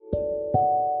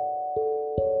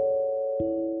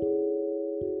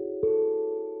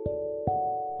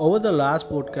Over the last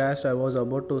podcast, I was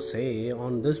about to say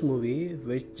on this movie,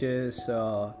 which is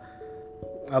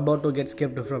about to get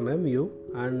skipped from Mview,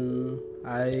 and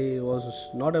I was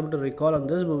not able to recall on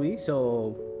this movie,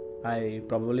 so I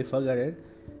probably forgot it.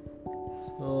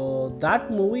 So that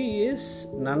movie is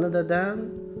none other than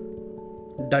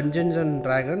Dungeons and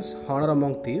Dragons: Honor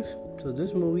Among Thieves. So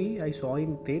this movie I saw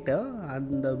in theater,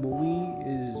 and the movie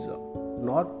is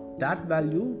not that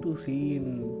value to see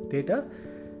in theater.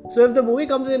 So if the movie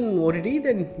comes in OTT,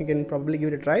 then you can probably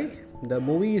give it a try. The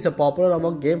movie is a popular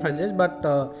among game franchise, but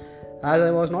as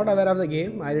I was not aware of the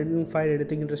game, I didn't find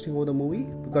anything interesting about the movie,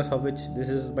 because of which this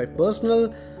is my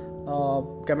personal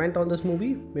comment on this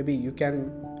movie. Maybe you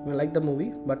can like the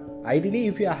movie, but ideally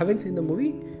if you haven't seen the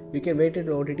movie, you can wait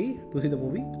till OTT to see the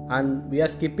movie. And we are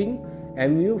skipping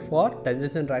Mview for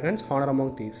Dungeons and Dragons: Honor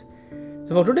Among Thieves.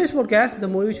 So for today's podcast, the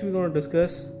movie which we're going to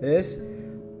discuss is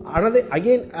another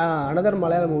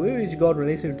Malayalam movie which got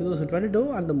released in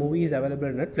 2022, and the movie is available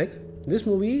on Netflix. This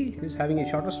movie is having a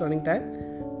shortest running time,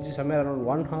 which is somewhere around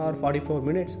 1 hour 44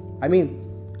 minutes.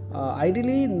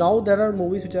 Ideally now there are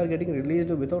movies which are getting released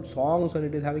without songs, and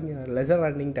it is having a lesser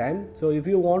running time. So if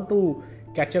you want to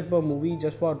catch up a movie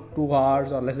just for 2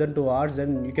 hours or less than 2 hours,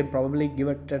 then you can probably give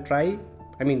it a try.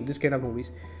 This kind of movies.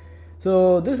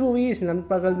 So this movie is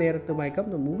Nanpakal, Nerathu,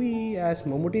 Mayakkam. The movie has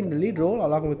mamooty in the lead role,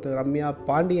 along with Ramya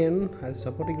Pandian as a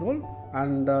supporting role,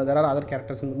 and there are other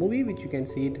characters in the movie which you can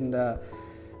see it in the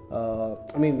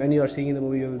when you are seeing the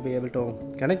movie, you will be able to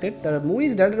connect it. The movie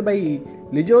is directed by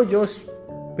Lijo Jose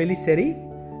Pellicerri.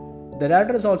 The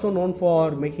director is also known for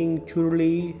making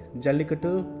Churuli,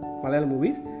 Jallikattu, Malayalam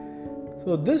movies.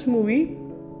 So this movie,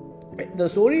 the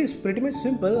story is pretty much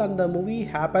simple, and the movie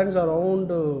happens around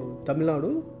Tamil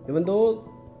Nadu. Even though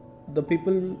the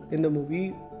people in the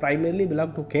movie primarily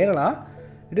belong to Kerala,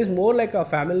 it is more like a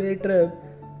family trip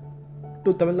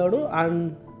to Tamil Nadu,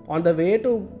 and on the way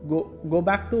to go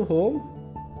back to home,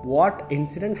 what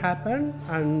incident happened,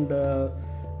 and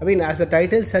as the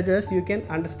title suggests, you can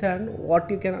understand what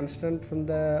you can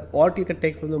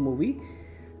take from the movie.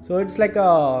 So it's like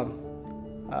a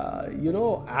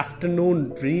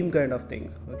afternoon dream kind of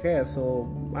thing. Okay, so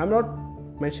I'm not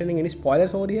mentioning any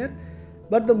spoilers over here,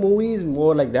 but the movie is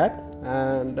more like that,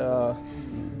 and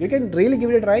you can really give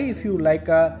it a try if you like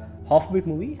a offbeat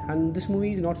movie. And this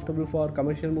movie is not suitable for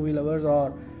commercial movie lovers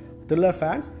or thriller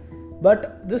fans,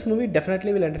 but this movie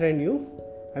definitely will entertain you.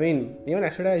 Even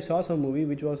yesterday I saw some movie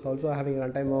which was also having a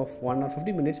runtime of 1 hour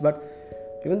 50 minutes, but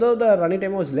even though the running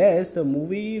time was less, the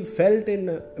movie I felt in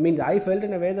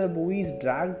a way the movie is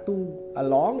dragged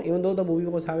along. Even though the movie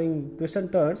was having twists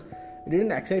and turns, it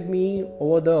didn't excite me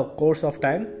over the course of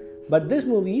time. But this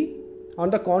movie, on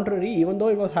the contrary, even though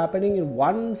it was happening in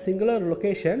one singular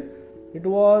location, it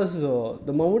was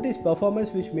the Mammooty's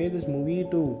performance which made this movie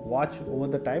to watch over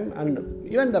the time. And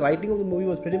even the writing of the movie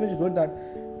was pretty much good, that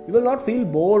you will not feel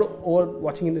bored over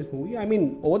watching in this movie.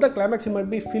 Over the climax you might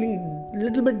be feeling a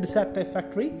little bit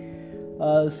dissatisfactory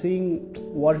seeing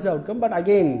what is the outcome. But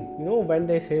again, when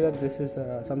they say that this is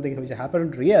something which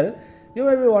happened real, you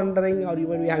might be wondering, or you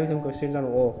might be having some questions on,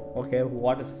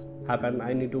 what has happened?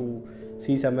 I need to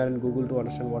see somewhere in Google to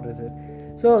understand what is it.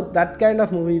 So that kind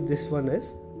of movie this one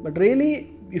is. But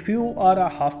really, if you are a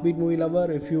half-beat movie lover,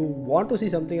 if you want to see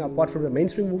something apart from the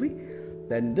mainstream movie,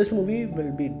 then this movie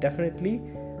will be definitely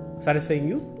satisfying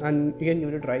you, and you can give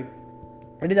it a try.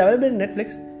 It is available in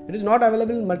Netflix. It is not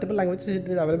available in multiple languages. It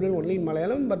is available only in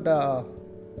Malayalam, but the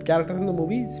characters in the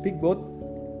movie speak both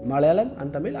Malayalam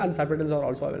and Tamil, and subtitles are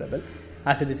also available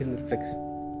as it is in Netflix.